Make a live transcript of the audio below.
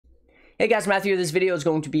Hey guys, Matthew. This video is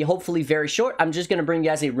going to be hopefully very short. I'm just going to bring you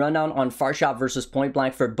guys a rundown on Farshot versus Point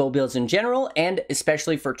Blank for bow builds in general, and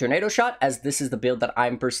especially for Tornado Shot, as this is the build that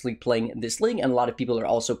I'm personally playing in this league, and a lot of people are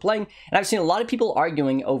also playing. And I've seen a lot of people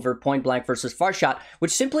arguing over Point Blank versus Farshot,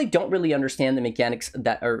 which simply don't really understand the mechanics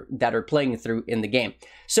that are playing through in the game.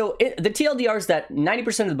 So the TLDR is that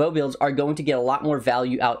 90% of the bow builds are going to get a lot more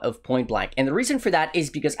value out of Point Blank. And the reason for that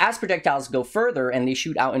is because as projectiles go further and they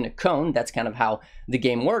shoot out in a cone, that's kind of how the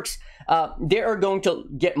game works, they are going to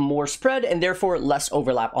get more spread and therefore less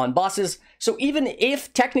overlap on bosses. So even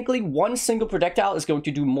if technically one single projectile is going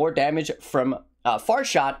to do more damage from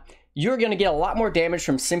Farshot, you're going to get a lot more damage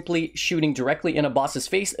from simply shooting directly in a boss's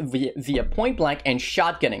face via Point Blank and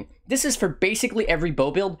shotgunning. This is for basically every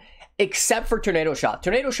bow build, except for Tornado Shot.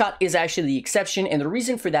 Tornado Shot is actually the exception, and the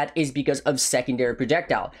reason for that is because of secondary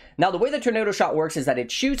projectile. Now, the way that Tornado Shot works is that it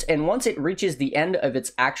shoots, and once it reaches the end of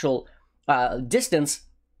its actual distance,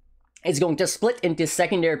 it's going to split into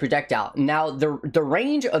secondary projectile. Now, the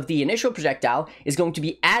range of the initial projectile is going to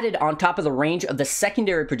be added on top of the range of the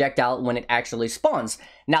secondary projectile when it actually spawns.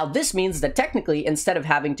 Now, this means that technically, instead of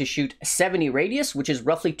having to shoot 70 radius, which is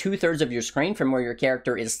roughly 2/3 of your screen from where your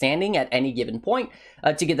character is standing at any given point,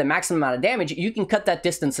 to get the maximum amount of damage, you can cut that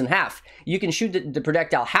distance in half. You can shoot the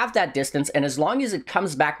projectile half that distance, and as long as it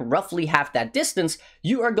comes back roughly half that distance,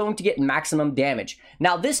 you are going to get maximum damage.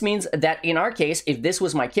 Now, this means that in our case, if this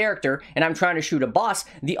was my character and I'm trying to shoot a boss,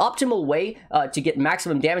 the optimal way to get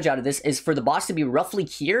maximum damage out of this is for the boss to be roughly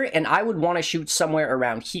here, and I would want to shoot somewhere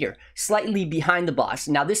around here, slightly behind the boss.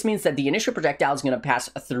 Now, this means that the initial projectile is going to pass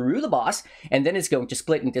through the boss, and then it's going to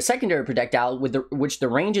split into secondary projectile, which the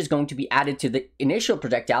range is going to be added to the initial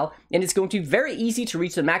projectile, and it's going to be very easy to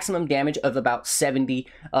reach the maximum damage of about 70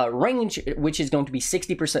 range, which is going to be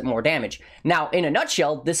 60% more damage. Now, in a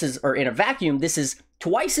nutshell, or in a vacuum, this is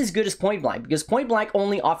twice as good as Point Blank, because Point Blank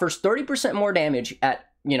only offers 30% more damage at,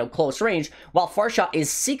 close range, while Farshot is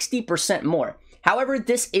 60% more. However,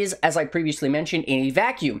 this is, as I previously mentioned, in a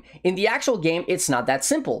vacuum. In the actual game, it's not that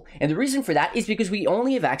simple. And the reason for that is because we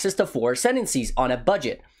only have access to 4 ascendancies on a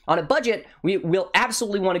budget. On a budget, we will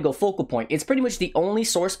absolutely want to go focal point. It's pretty much the only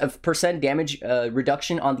source of percent damage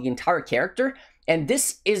reduction on the entire character. And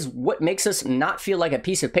this is what makes us not feel like a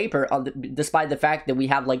piece of paper, despite the fact that we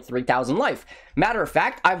have like 3,000 life. Matter of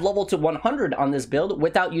fact, I've leveled to 100 on this build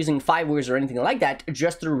without using 5 Wirs or anything like that,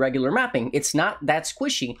 just through regular mapping. It's not that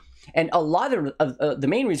squishy. And a lot of the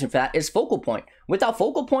main reason for that is focal point. Without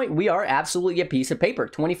focal point, we are absolutely a piece of paper.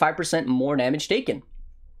 25% more damage taken.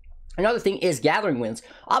 Another thing is Gathering Winds.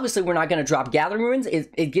 Obviously, we're not going to drop Gathering Winds.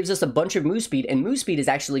 It gives us a bunch of move speed, and move speed is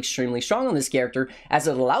actually extremely strong on this character, as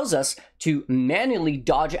it allows us to manually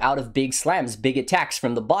dodge out of big slams, big attacks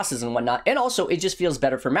from the bosses and whatnot. And also, it just feels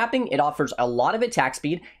better for mapping. It offers a lot of attack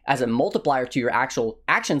speed as a multiplier to your actual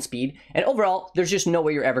action speed. And overall, there's just no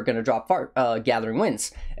way you're ever going to drop Gathering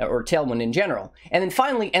Winds or Tailwind in general. And then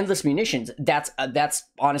finally, Endless Munitions. That's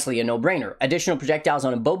honestly a no-brainer. Additional projectiles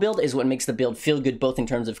on a bow build is what makes the build feel good, both in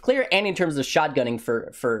terms of clear and in terms of shotgunning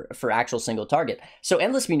for actual single target. So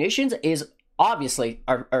Endless Munitions is obviously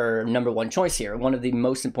our #1 choice here, one of the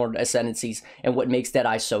most important ascendancies and what makes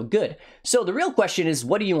Deadeye so good. So the real question is,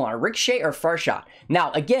 what do you want, Ricochet or Farshot?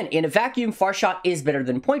 Now, again, in a vacuum, Farshot is better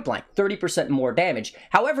than Point Blank, 30% more damage.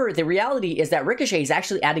 However, the reality is that Ricochet is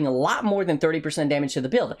actually adding a lot more than 30% damage to the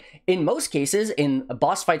build. In most cases, in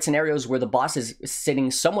boss fight scenarios where the boss is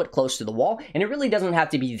sitting somewhat close to the wall, and it really doesn't have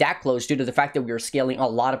to be that close due to the fact that we are scaling a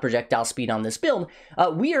lot of projectile speed on this build,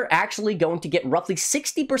 we are actually going to get roughly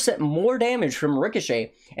 60% more damage from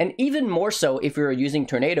Ricochet, and even more so if we were using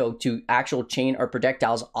Tornado to actual chain our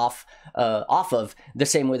projectiles off of the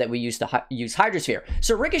same way that we used to use Hydrosphere.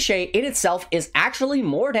 So Ricochet in itself is actually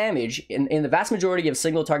more damage in the vast majority of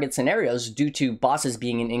single target scenarios due to bosses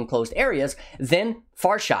being in enclosed areas than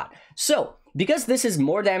Farshot. So because this is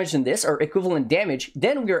more damage than this, or equivalent damage,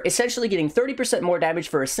 then we're essentially getting 30% more damage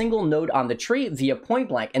for a single node on the tree via Point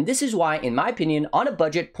Blank. And this is why, in my opinion, on a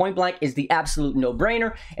budget, Point Blank is the absolute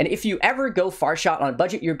no-brainer. And if you ever go Farshot on a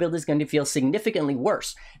budget, your build is going to feel significantly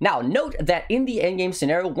worse. Now, note that in the endgame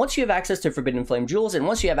scenario, once you have access to Forbidden Flame Jewels, and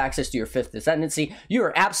once you have access to your 5th Ascendancy, you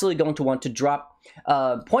are absolutely going to want to drop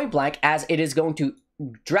Point Blank, as it is going to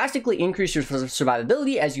drastically increase your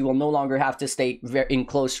survivability, as you will no longer have to stay in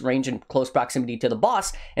close range and close proximity to the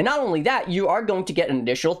boss. And not only that, you are going to get an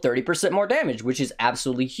additional 30% more damage, which is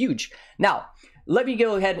absolutely huge. Now, let me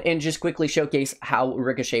go ahead and just quickly showcase how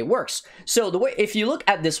Ricochet works. So if you look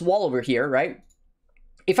at this wall over here, right?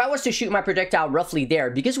 if I was to shoot my projectile roughly there,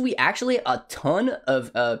 because we actually have a ton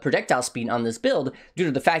of projectile speed on this build, due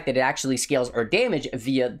to the fact that it actually scales our damage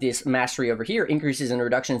via this mastery over here, increases and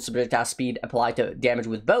reductions to projectile speed applied to damage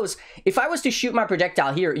with bows. If I was to shoot my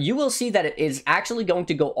projectile here, you will see that it is actually going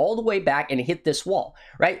to go all the way back and hit this wall,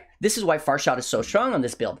 right? This is why Farshot is so strong on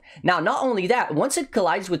this build. Now, not only that, once it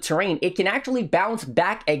collides with terrain, it can actually bounce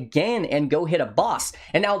back again and go hit a boss.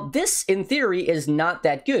 And now this, in theory, is not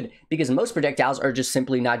that good, because most projectiles are just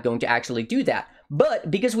simply not going to actually do that.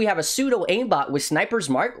 But because we have a pseudo aimbot with Sniper's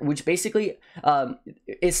Mark, which basically,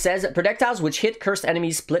 it says that projectiles which hit cursed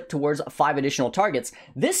enemies split towards 5 additional targets.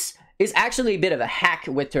 This is actually a bit of a hack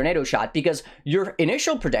with Tornado Shot, because your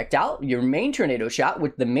initial projectile, your main Tornado Shot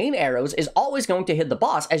with the main arrows, is always going to hit the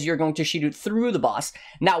boss, as you're going to shoot it through the boss.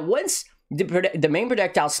 Now, once the main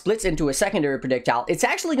projectile splits into a secondary projectile, it's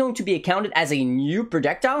actually going to be accounted as a new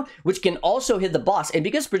projectile, which can also hit the boss. And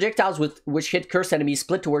because projectiles which hit cursed enemies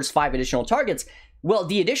split towards 5 additional targets, well,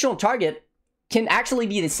 the additional target can actually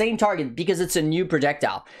be the same target because it's a new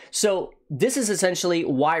projectile. So this is essentially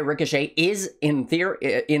why Ricochet is, in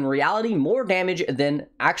reality, more damage than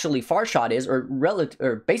actually Farshot is,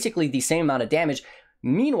 or basically the same amount of damage.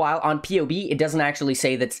 Meanwhile, on POB, it doesn't actually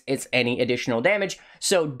say that it's any additional damage,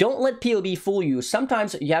 so don't let POB fool you.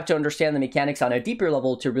 Sometimes you have to understand the mechanics on a deeper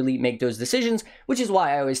level to really make those decisions, which is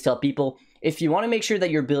why I always tell people, if you want to make sure that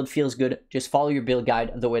your build feels good, just follow your build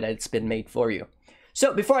guide the way that it's been made for you.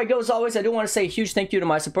 So before I go, as always, I do want to say a huge thank you to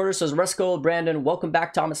my supporters. So Resco, Brandon, Welcome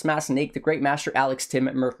Back, Thomas Mass, Nate, The Great Master, Alex, Tim,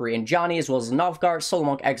 Mercury, and Johnny, as well as Novgar,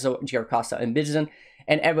 Solomon, Exo, GR Costa, and Bidzin,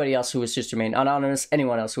 and everybody else who has just remained anonymous,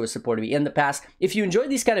 anyone else who has supported me in the past. If you enjoyed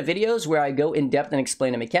these kind of videos where I go in depth and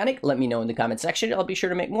explain a mechanic, let me know in the comment section. I'll be sure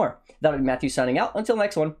to make more. That'll be Matthew signing out. Until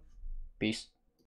next one, peace.